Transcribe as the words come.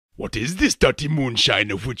What is this dirty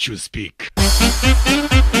moonshine of which you speak?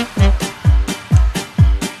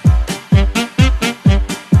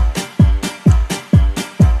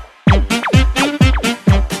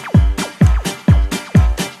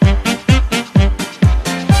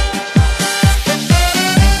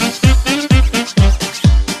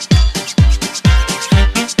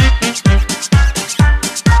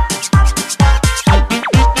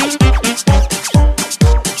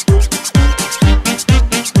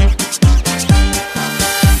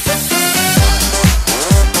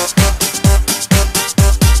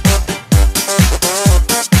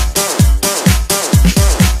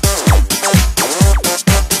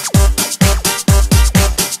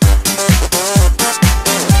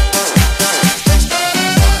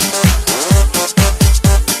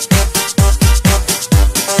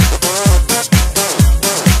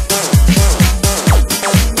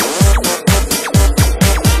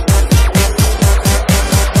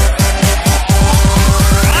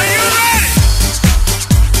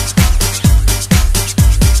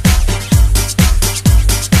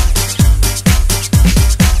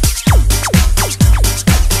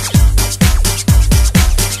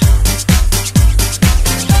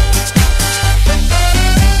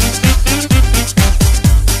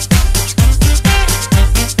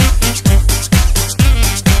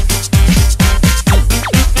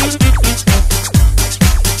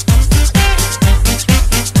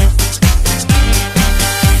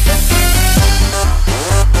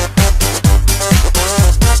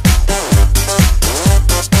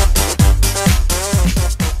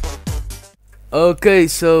 Okay,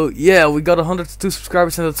 so yeah, we got 102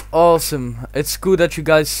 subscribers and that's awesome. It's cool that you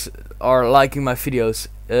guys are liking my videos.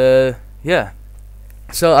 Yeah.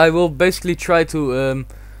 So I will basically try to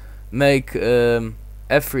make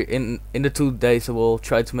every in the 2 days I will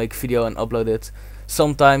try to make a video and upload it.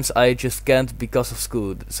 Sometimes I just can't because of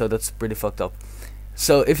school, so that's pretty fucked up.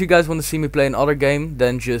 So if you guys want to see me play another game,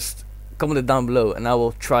 then just comment it down below and I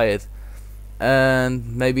will try it.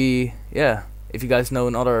 And maybe, yeah, if you guys know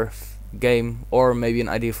another game or maybe an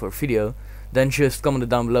idea for a video, then just comment it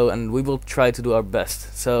down below and we will try to do our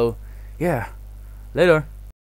best. So yeah, later.